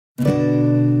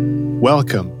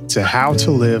Welcome to How to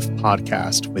Live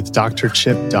podcast with Dr.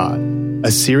 Chip Dodd,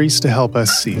 a series to help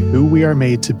us see who we are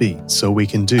made to be so we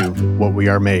can do what we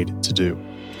are made to do.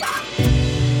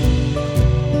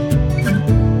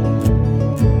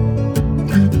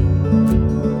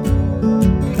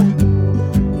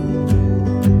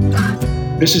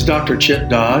 This is Dr. Chip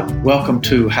Dodd. Welcome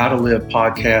to How to Live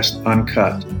Podcast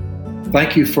Uncut.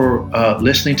 Thank you for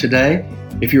listening today.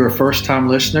 If you're a first-time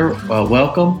listener,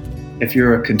 welcome. If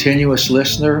you're a continuous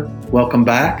listener, welcome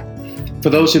back. For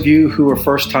those of you who are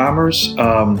first-timers,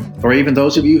 or even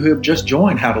those of you who have just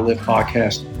joined How to Live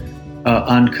Podcast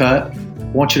Uncut, I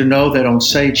want you to know that on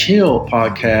Sage Hill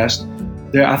Podcast,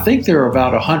 I think there are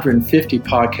about 150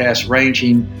 podcasts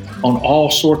ranging on all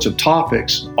sorts of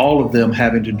topics, all of them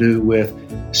having to do with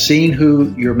seeing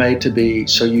who you're made to be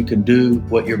so you can do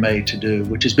what you're made to do,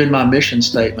 which has been my mission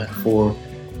statement for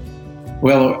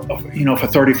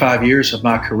 35 years of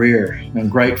my career. I'm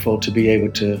grateful to be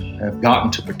able to have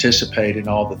gotten to participate in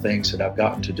all the things that I've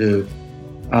gotten to do.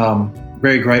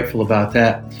 Very grateful about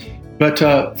that. But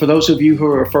for those of you who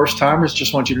are first-timers,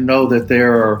 just want you to know that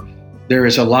there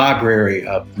is a library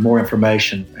of more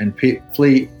information, and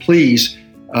please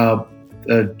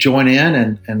join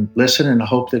in and listen, and I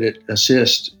hope that it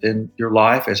assists in your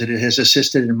life as it has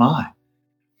assisted in mine.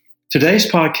 Today's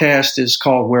podcast is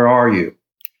called Where Are You?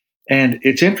 And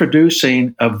it's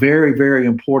introducing a very, very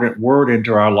important word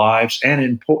into our lives,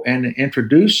 and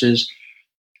introduces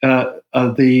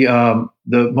the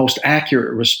most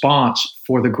accurate response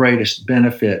for the greatest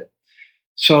benefit.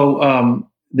 So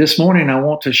this morning I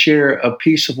want to share a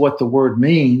piece of what the word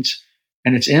means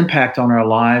and its impact on our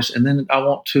lives. And then I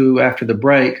want to, after the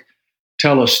break,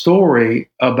 tell a story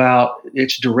about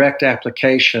its direct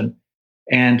application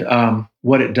and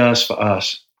what it does for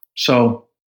us. So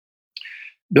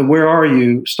the Where Are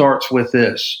You starts with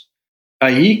this.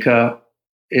 Ayika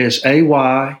is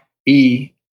Ayeka.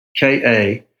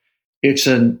 It's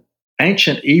an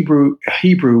ancient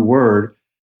Hebrew word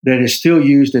that is still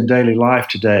used in daily life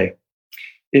today.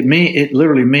 It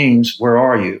literally means, where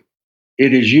are you?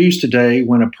 It is used today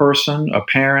when a person, a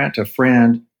parent, a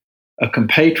friend, a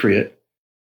compatriot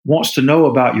wants to know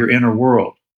about your inner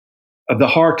world, of the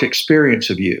heart experience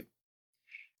of you.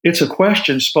 It's a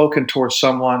question spoken towards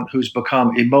someone who's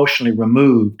become emotionally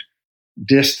removed,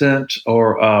 distant,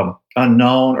 or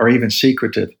unknown, or even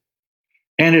secretive.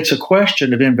 And it's a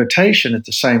question of invitation at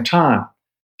the same time,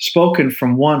 spoken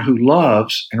from one who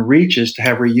loves and reaches to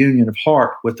have reunion of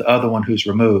heart with the other one who's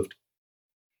removed.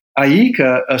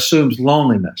 Ayeka assumes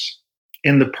loneliness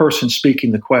in the person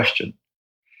speaking the question,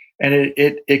 and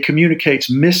it communicates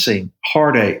missing,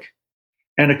 heartache,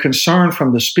 and a concern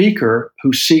from the speaker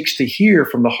who seeks to hear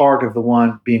from the heart of the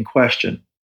one being questioned.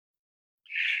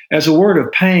 As a word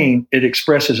of pain, it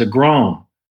expresses a groan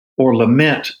or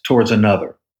lament towards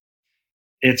another.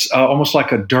 It's almost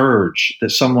like a dirge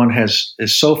that someone is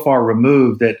so far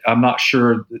removed that I'm not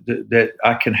sure that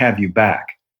I can have you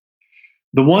back.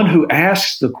 The one who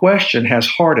asks the question has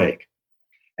heartache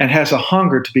and has a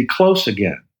hunger to be close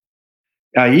again.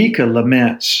 Ayeka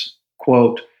laments,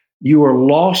 quote, "You are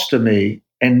lost to me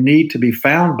and need to be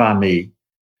found by me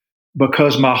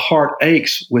because my heart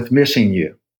aches with missing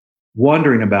you,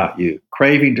 wondering about you,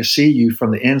 craving to see you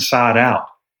from the inside out."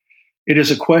 It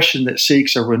is a question that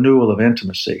seeks a renewal of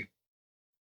intimacy.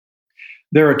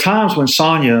 There are times when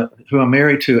Sonia, who I'm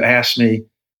married to, asks me,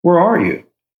 "Where are you?"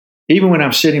 Even when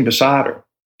I'm sitting beside her.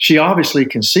 She obviously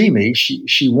can see me.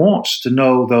 She wants to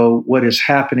know, though, what is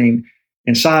happening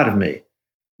inside of me,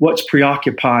 what's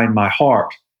preoccupying my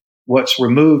heart, what's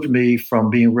removed me from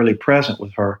being really present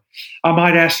with her. I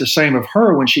might ask the same of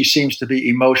her when she seems to be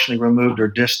emotionally removed or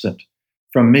distant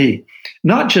from me,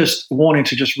 not just wanting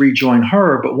to just rejoin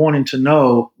her, but wanting to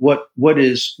know what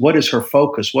is her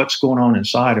focus, what's going on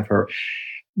inside of her.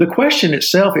 The question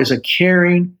itself is a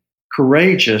caring,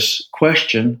 courageous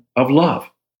question of love.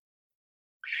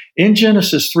 In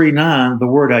Genesis 3:9, the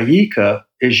word Ayeka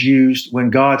is used when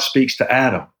God speaks to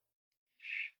Adam.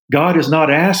 God is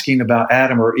not asking about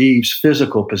Adam or Eve's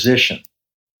physical position.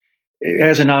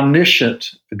 As an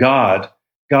omniscient God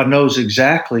knows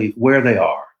exactly where they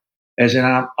are. As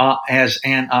an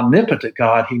omnipotent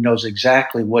God, he knows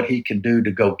exactly what he can do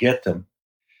to go get them.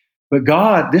 But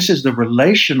God, this is the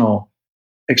relational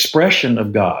expression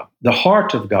of God, the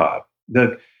heart of God,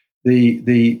 the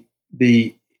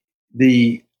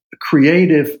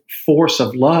creative force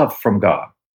of love from God.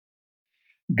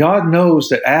 God knows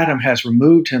that Adam has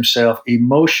removed himself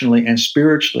emotionally and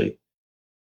spiritually.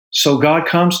 So God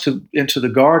comes into the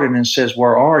garden and says,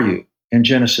 "Where are you?" in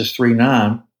Genesis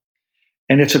 3:9.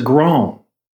 And it's a groan.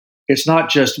 It's not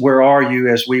just where are you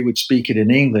as we would speak it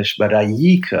in English, but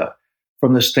ayika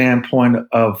from the standpoint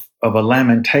of a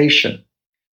lamentation,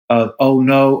 oh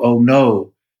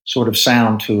no sort of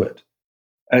sound to it.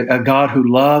 A God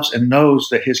who loves and knows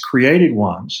that his created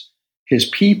ones, his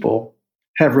people,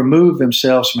 have removed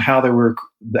themselves from how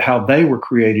they were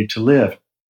created to live.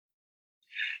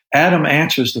 Adam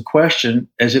answers the question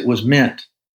as it was meant.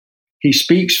 He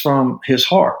speaks from his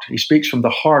heart. He speaks from the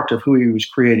heart of who he was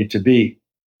created to be.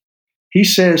 He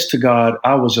says to God,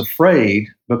 I was afraid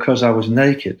because I was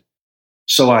naked,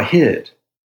 so I hid.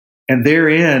 And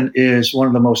therein is one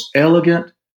of the most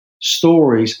elegant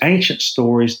stories, ancient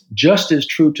stories, just as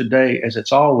true today as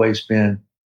it's always been,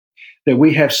 that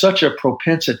we have such a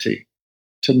propensity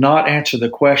to not answer the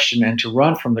question and to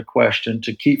run from the question,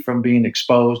 to keep from being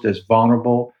exposed as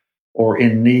vulnerable or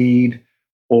in need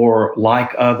or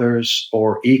like others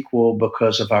or equal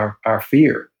because of our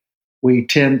fear. We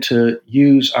tend to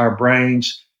use our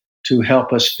brains to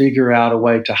help us figure out a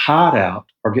way to hide out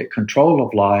or get control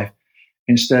of life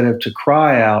instead of to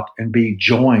cry out and be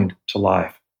joined to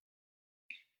life.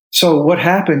 So what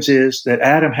happens is that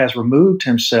Adam has removed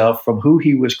himself from who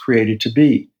he was created to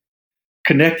be,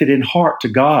 connected in heart to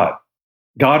God.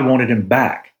 God wanted him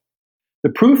back. The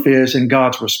proof is in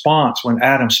God's response when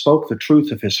Adam spoke the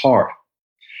truth of his heart.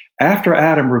 After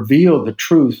Adam revealed the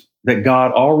truth that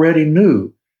God already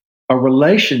knew, a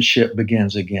relationship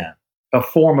begins again, a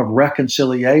form of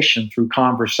reconciliation through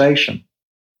conversation.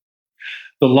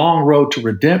 The long road to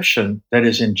redemption that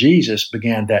is in Jesus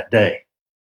began that day.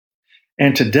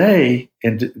 And today,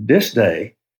 in this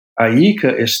day,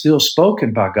 ayika is still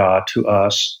spoken by God to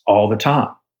us all the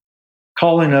time,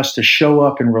 calling us to show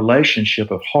up in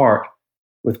relationship of heart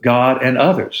with God and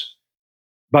others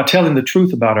by telling the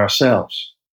truth about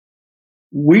ourselves.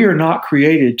 We are not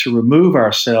created to remove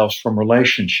ourselves from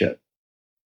relationship.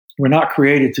 We're not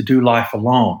created to do life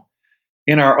alone,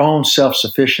 in our own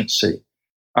self-sufficiency,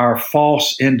 our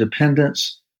false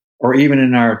independence, or even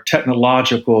in our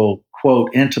technological,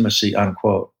 quote, intimacy,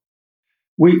 unquote.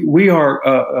 We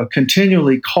are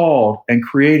continually called and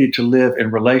created to live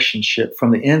in relationship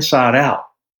from the inside out.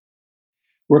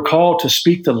 We're called to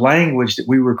speak the language that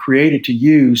we were created to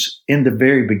use in the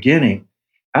very beginning.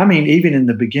 I mean, even in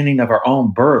the beginning of our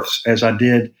own births, as I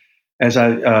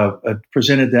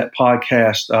presented that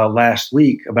podcast last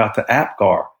week about the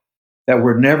Apgar, that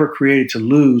we're never created to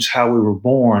lose how we were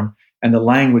born and the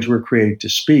language we're created to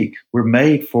speak. We're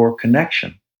made for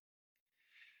connection.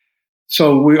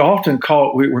 So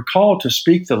we're called to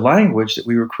speak the language that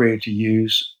we were created to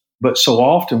use, but so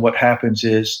often what happens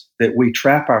is that we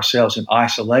trap ourselves in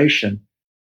isolation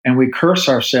and we curse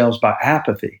ourselves by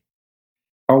apathy.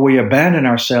 Or we abandon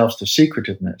ourselves to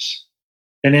secretiveness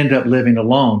and end up living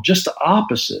alone, just the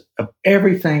opposite of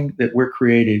everything that we're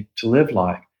created to live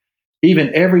like.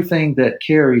 Even everything that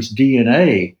carries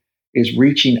DNA is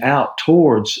reaching out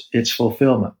towards its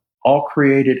fulfillment. All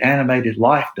created, animated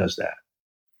life does that.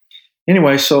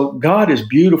 Anyway, so God is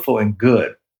beautiful and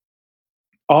good,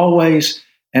 always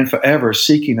and forever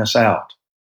seeking us out,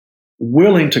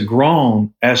 willing to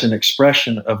groan as an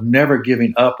expression of never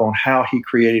giving up on how he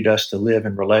created us to live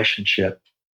in relationship.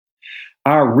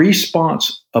 Our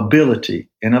responsibility,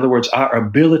 in other words, our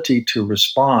ability to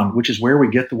respond, which is where we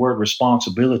get the word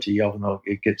responsibility, even though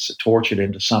it gets tortured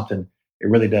into something it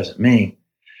really doesn't mean.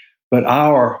 But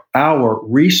our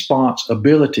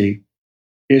responsibility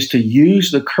is to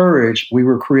use the courage we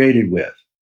were created with,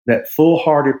 that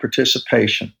full-hearted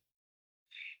participation.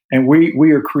 And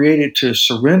we are created to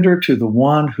surrender to the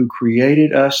one who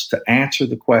created us to answer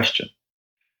the question.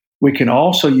 We can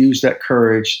also use that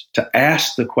courage to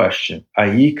ask the question,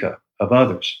 ayika, of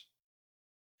others.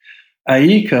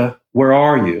 Ayika, where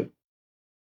are you?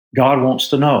 God wants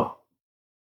to know.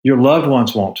 Your loved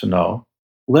ones want to know.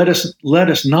 Let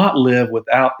us not live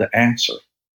without the answer.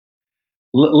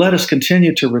 Let us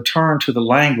continue to return to the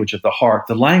language of the heart,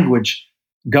 the language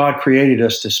God created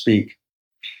us to speak.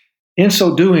 In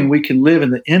so doing, we can live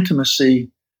in the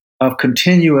intimacy of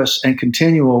continuous and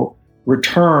continual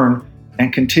return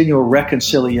and continual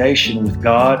reconciliation with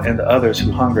God and the others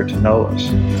who hunger to know us.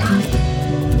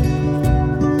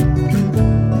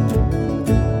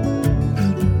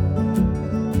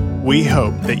 We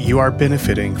hope that you are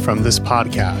benefiting from this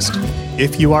podcast.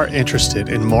 If you are interested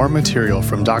in more material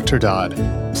from Dr. Dodd,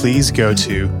 please go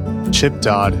to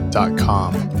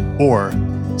chipdodd.com or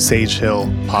Sage Hill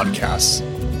Podcasts.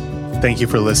 Thank you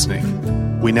for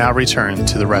listening. We now return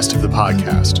to the rest of the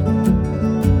podcast.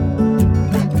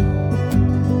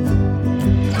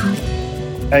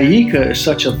 Ayika is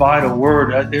such a vital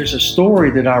word. There's a story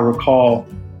that I recall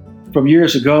from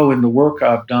years ago in the work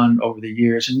I've done over the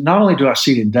years. And not only do I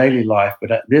see it in daily life,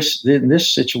 but in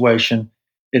this situation,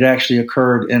 it actually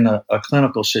occurred in a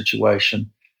clinical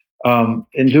situation.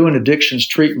 In doing addictions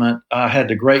treatment, I had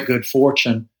the great good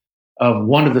fortune of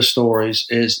one of the stories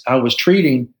is I was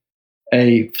treating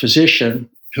a physician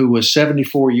who was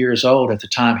 74 years old at the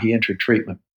time he entered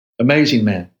treatment. Amazing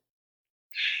man.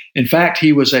 In fact,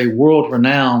 he was a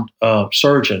world-renowned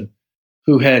surgeon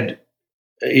who had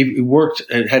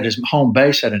his home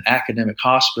base at an academic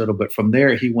hospital, but from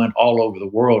there he went all over the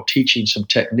world teaching some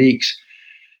techniques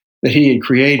that he had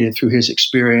created through his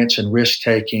experience and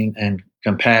risk-taking and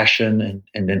compassion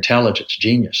and intelligence,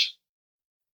 genius.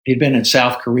 He'd been in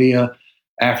South Korea,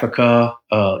 Africa,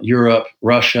 Europe,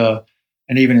 Russia,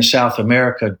 and even in South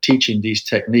America teaching these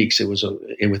techniques. It was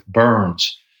with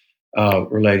burns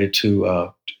related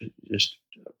to just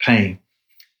pain.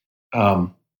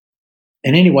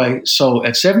 And anyway, so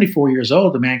at 74 years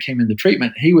old, the man came into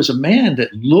treatment. He was a man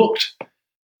that looked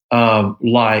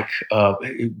like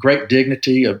great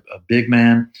dignity, a big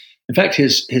man. In fact,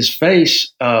 his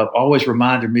face always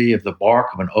reminded me of the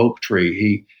bark of an oak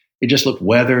tree. He just looked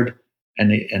weathered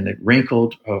and it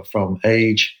wrinkled from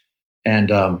age. And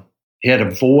he had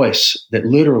a voice that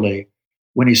literally,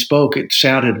 when he spoke, it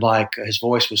sounded like his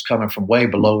voice was coming from way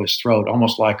below his throat,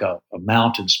 almost like a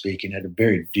mountain speaking. Had a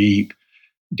very deep,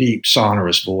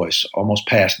 sonorous voice, almost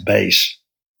past bass.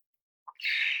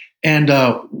 And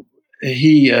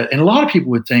and a lot of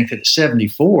people would think that at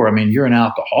 74, I mean, you're an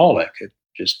alcoholic. It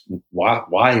just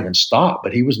why even stop?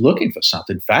 But he was looking for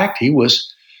something. In fact, he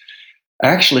was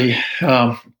actually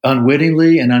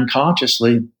unwittingly and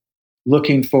unconsciously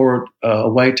looking for a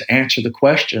way to answer the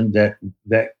question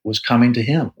that was coming to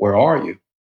him. Where are you?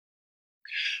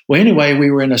 Well, anyway, we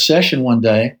were in a session one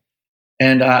day,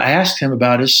 and I asked him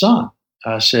about his son.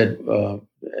 I said,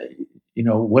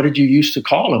 what did you used to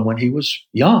call him when he was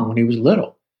young, when he was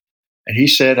little? And he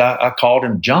said, I called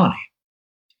him Johnny.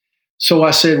 So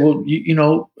I said, well,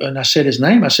 and I said his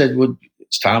name. I said, well,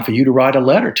 it's time for you to write a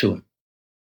letter to him.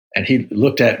 And he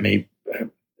looked at me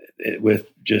with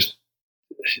just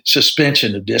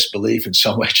suspension of disbelief in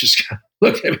some way, just kind of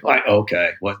looked at me like,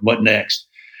 okay, what next?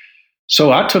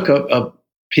 So I took a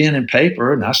pen and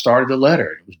paper and I started the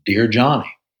letter. It was Dear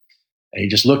Johnny. And he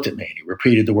just looked at me and he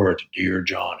repeated the words, Dear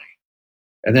Johnny.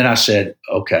 And then I said,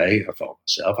 okay, I thought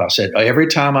myself, I said, every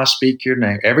time I speak your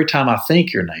name, every time I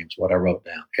think your name is what I wrote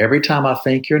down. Every time I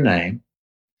think your name,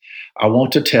 I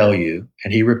want to tell you,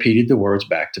 and he repeated the words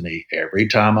back to me, every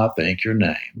time I think your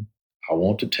name, I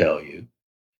want to tell you.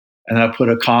 And I put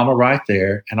a comma right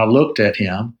there, and I looked at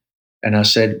him, and I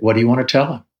said, what do you want to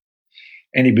tell him?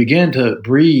 And he began to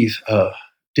breathe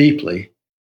deeply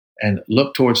and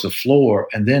look towards the floor,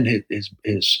 and then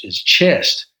his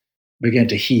chest began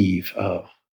to heave.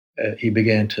 He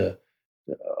began to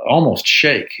almost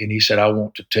shake, and he said, I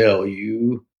want to tell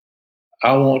you.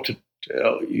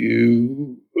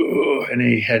 And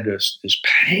he had this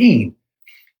pain,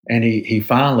 and he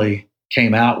finally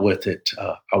came out with it.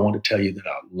 I want to tell you that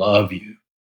I love you.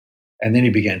 And then he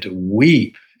began to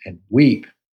weep and weep.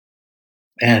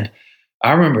 And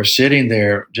I remember sitting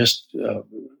there just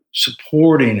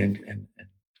supporting and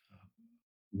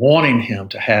wanting him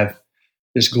to have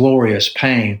this glorious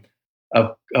pain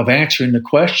of answering the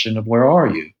question of where are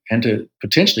you, and to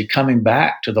potentially coming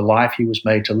back to the life he was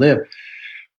made to live.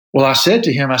 Well, I said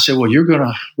to him, well, you're going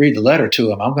to read the letter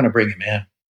to him. I'm going to bring him in.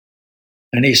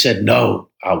 And he said, no,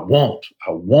 I won't.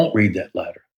 I won't read that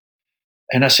letter.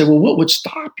 And I said, well, what would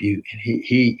stop you? And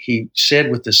he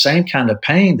said with the same kind of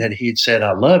pain that he had said,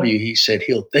 I love you. He said,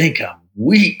 he'll think I'm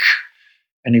weak.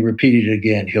 And he repeated it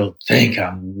again. He'll think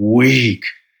I'm weak.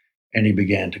 And he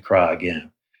began to cry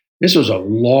again. This was a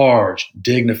large,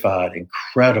 dignified,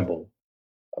 incredible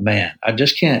man. I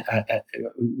just can't,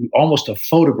 almost a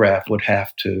photograph would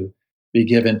have to be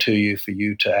given to you for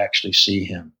you to actually see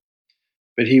him.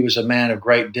 But he was a man of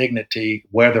great dignity,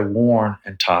 weather worn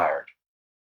and tired,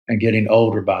 and getting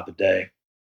older by the day.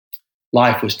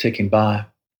 Life was ticking by.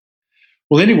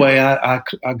 Well, anyway, I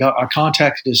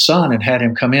contacted his son and had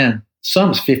him come in. The son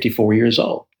was 54 years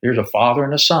old. There's a father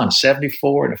and a son,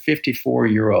 74 and a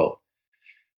 54-year-old.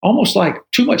 Almost like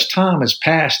too much time has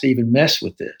passed to even mess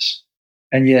with this.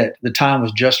 And yet the time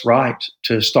was just right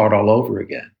to start all over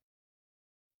again.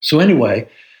 So anyway,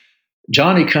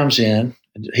 Johnny comes in.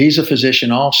 He's a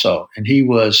physician also. And he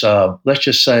was, let's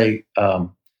just say, a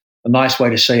nice way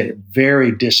to say it,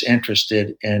 very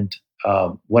disinterested in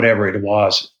whatever it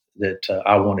was that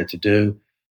I wanted to do,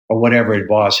 or whatever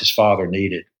it was his father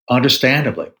needed,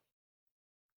 understandably.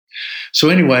 So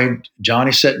anyway,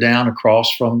 Johnny sat down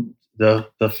across from the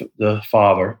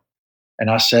father, and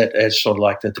I sat as sort of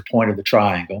like at the point of the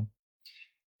triangle.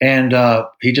 And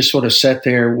he just sort of sat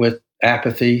there with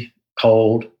apathy,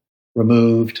 cold,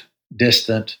 removed,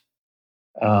 distant,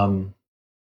 doing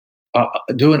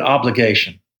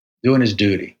obligation, doing his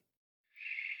duty.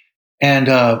 And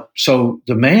so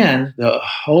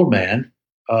the old man,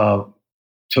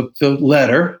 took the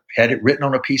letter, had it written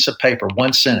on a piece of paper,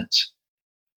 one sentence.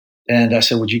 And I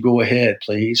said, would you go ahead,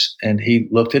 please? And he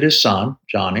looked at his son,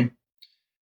 Johnny,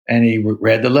 and he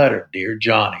read the letter. Dear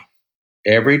Johnny,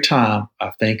 every time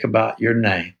I think about your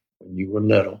name when you were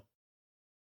little,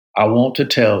 I want to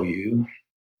tell you,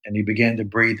 and he began to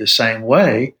breathe the same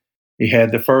way he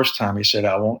had the first time. He said,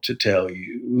 I want to tell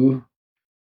you.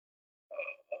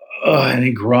 And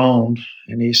he groaned,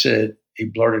 and he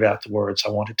blurted out the words, I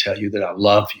want to tell you that I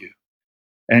love you.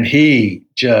 And he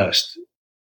just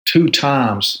 2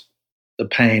 times the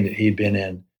pain that he'd been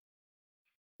in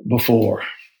before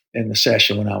in the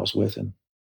session when I was with him.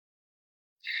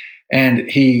 And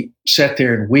he sat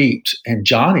there and wept, and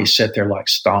Johnny sat there like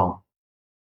stone.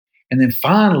 And then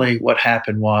finally what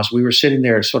happened was we were sitting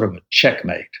there as sort of a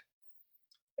checkmate.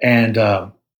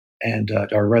 Or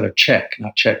rather check,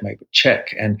 not checkmate, but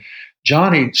check. And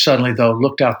Johnny suddenly, though,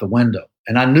 looked out the window.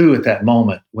 And I knew at that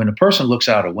moment, when a person looks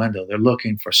out a window, they're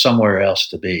looking for somewhere else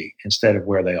to be instead of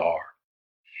where they are.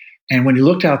 And when he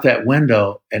looked out that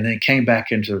window and then came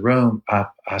back into the room,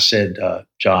 I said,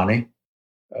 Johnny,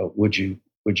 would you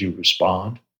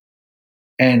respond?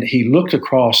 And he looked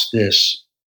across this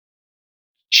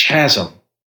chasm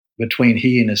between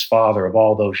he and his father of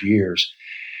all those years.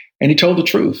 And he told the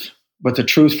truth. But the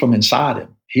truth from inside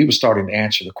him, he was starting to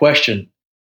answer the question,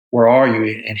 where are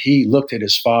you? And he looked at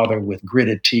his father with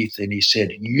gritted teeth and he said,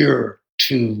 you're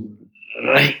too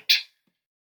late.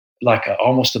 Like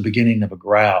almost the beginning of a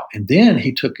growl. And then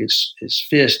he took his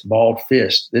fist, balled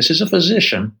fist. This is a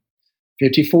physician,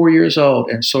 54 years old,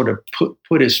 and sort of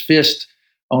put his fist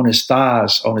on his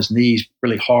thighs, on his knees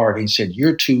really hard. He said,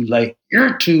 you're too late.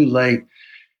 You're too late.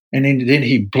 And then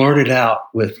he blurted out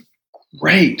with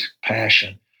great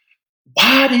passion,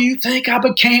 why do you think I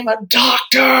became a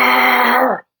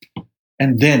doctor?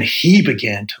 And then he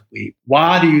began to weep.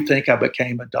 Why do you think I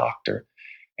became a doctor?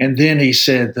 And then he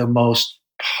said the most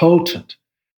potent,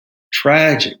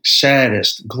 tragic,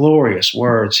 saddest, glorious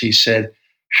words. He said,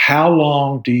 how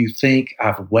long do you think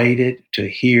I've waited to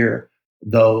hear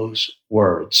those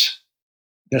words?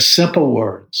 The simple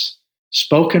words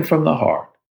spoken from the heart.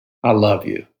 I love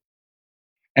you.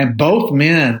 And both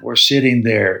men were sitting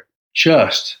there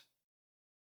just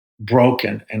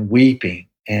broken and weeping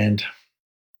and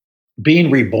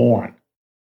being reborn,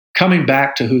 coming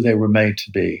back to who they were made to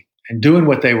be and doing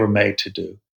what they were made to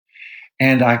do.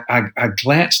 And I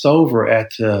glanced over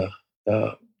at the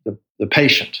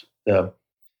patient, the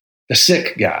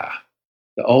sick guy,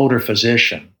 the older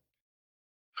physician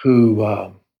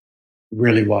who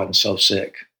really wasn't so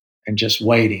sick and just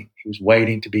waiting. He was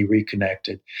waiting to be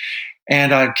reconnected.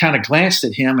 And I kind of glanced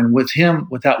at him, and with him,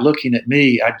 without looking at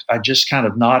me, I just kind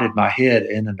of nodded my head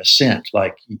in an assent,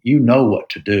 like, you know what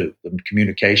to do, the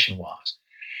communication was.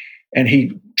 And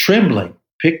he, trembling,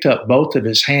 picked up both of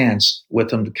his hands with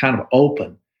them kind of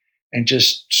open and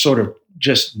just sort of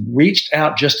just reached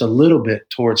out just a little bit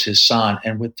towards his son.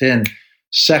 And within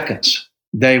seconds,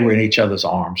 they were in each other's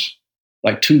arms,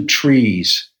 like 2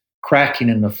 trees cracking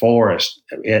in the forest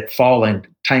at falling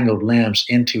tangled limbs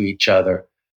into each other,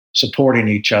 supporting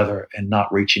each other and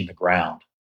not reaching the ground.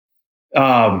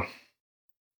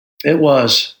 It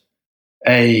was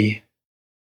a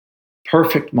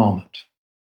perfect moment,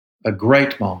 a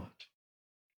great moment.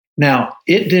 Now,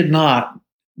 it did not,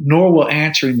 nor will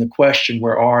answering the question,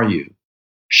 where are you,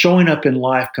 showing up in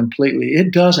life completely,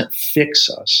 it doesn't fix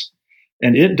us,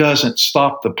 and it doesn't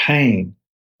stop the pain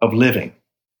of living.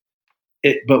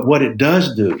 But what it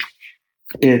does do,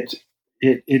 it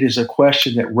is a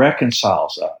question that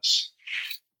reconciles us.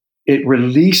 It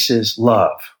releases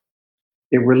love.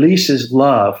 It releases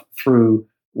love through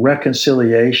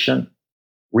reconciliation,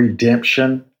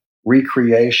 redemption,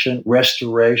 recreation,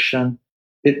 restoration.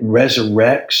 It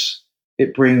resurrects.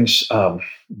 It brings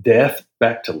death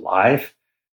back to life.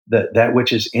 That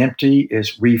which is empty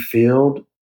is refilled.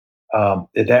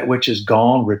 That which is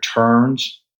gone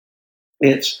returns.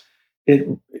 It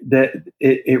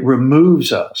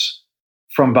removes us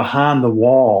from behind the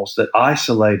walls that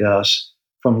isolate us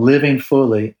from living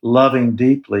fully, loving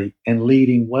deeply, and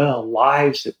leading well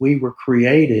lives that we were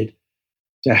created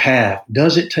to have.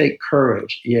 Does it take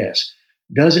courage? Yes.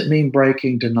 Does it mean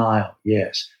breaking denial?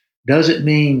 Yes. Does it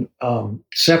mean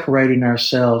separating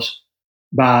ourselves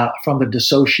from the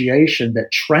dissociation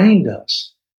that trained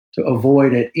us to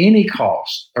avoid at any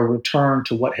cost a return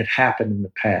to what had happened in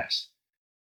the past.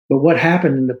 But what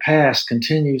happened in the past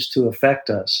continues to affect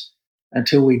us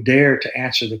until we dare to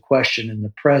answer the question in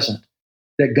the present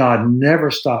that God never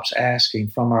stops asking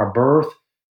from our birth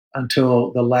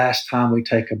until the last time we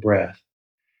take a breath.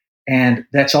 And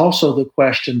that's also the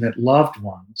question that loved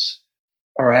ones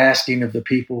are asking of the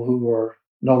people who are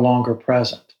no longer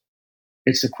present.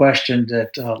 It's the question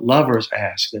that lovers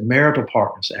ask, that marital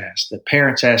partners ask, that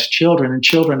parents ask children, and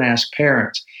children ask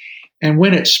parents. And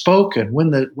when it's spoken,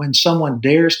 when someone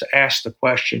dares to ask the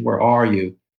question, "Where are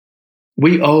you?"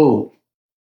 we owe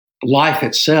life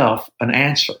itself an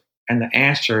answer. And the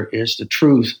answer is the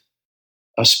truth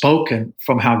spoken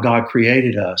from how God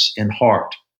created us in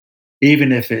heart.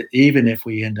 Even if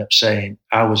we end up saying,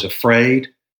 "I was afraid,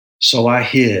 so I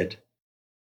hid."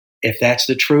 If that's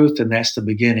the truth, then that's the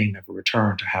beginning of a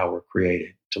return to how we're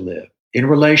created to live in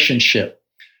relationship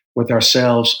with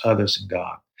ourselves, others, and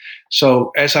God.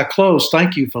 So as I close,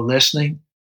 thank you for listening.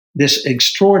 This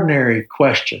extraordinary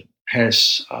question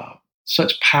has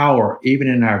such power, even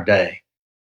in our day,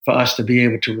 for us to be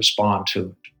able to respond to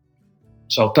it.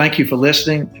 So thank you for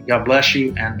listening. God bless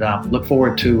you, and look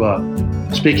forward to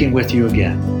speaking with you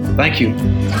again. Thank you.